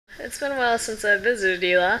It's been a while since I visited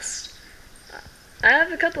you last. I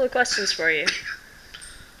have a couple of questions for you.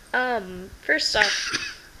 First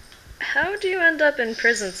off, how do you end up in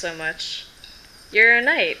prison so much? You're a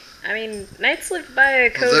knight. I mean, knights live by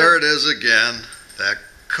a Well, code there of... it is again, that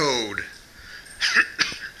code.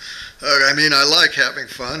 I like having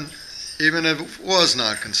fun, even if it was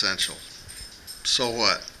non-consensual. So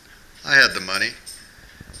what? I had the money.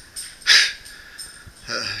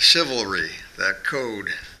 Chivalry, that code.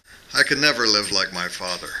 I could never live like my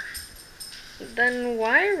father. Then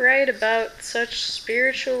why write about such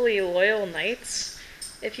spiritually loyal knights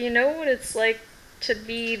if you know what it's like to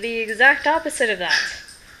be the exact opposite of that?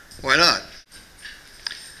 Why not?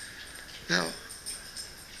 Now,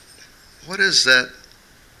 what is that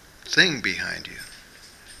thing behind you?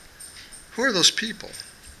 Who are those people?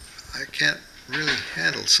 I can't really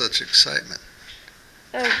handle such excitement.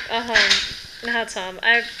 Now, Tom,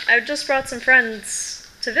 I've just brought some friends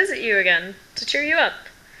to visit you again, to cheer you up.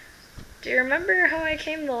 Do you remember how I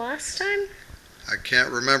came the last time? I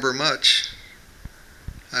can't remember much.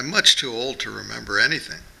 I'm much too old to remember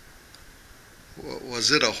anything.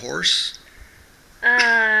 Was it a horse?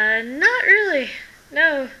 Not really.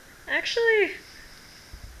 No, actually,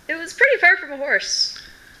 it was pretty far from a horse.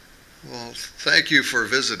 Well, thank you for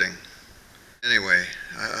visiting. Anyway,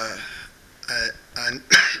 I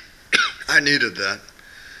I needed that.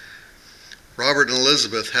 Robert and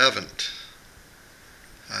Elizabeth haven't.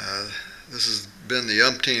 This has been the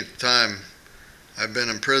umpteenth time I've been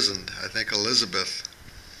imprisoned. I think Elizabeth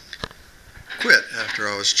quit after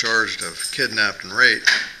I was charged of kidnapped and rape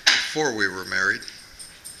before we were married.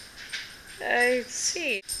 I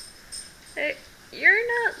see.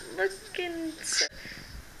 You're not looking so...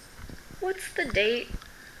 What's the date?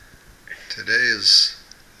 Today is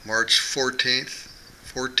March 14th,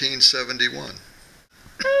 1471.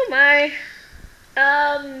 Oh my.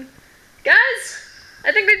 Guys,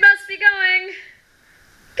 I think we'd best be going.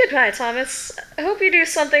 Goodbye, Thomas. I hope you do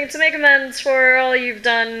something to make amends for all you've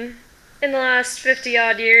done in the last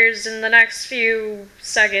 50-odd years in the next few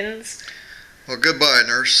seconds. Well, goodbye,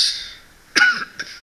 nurse.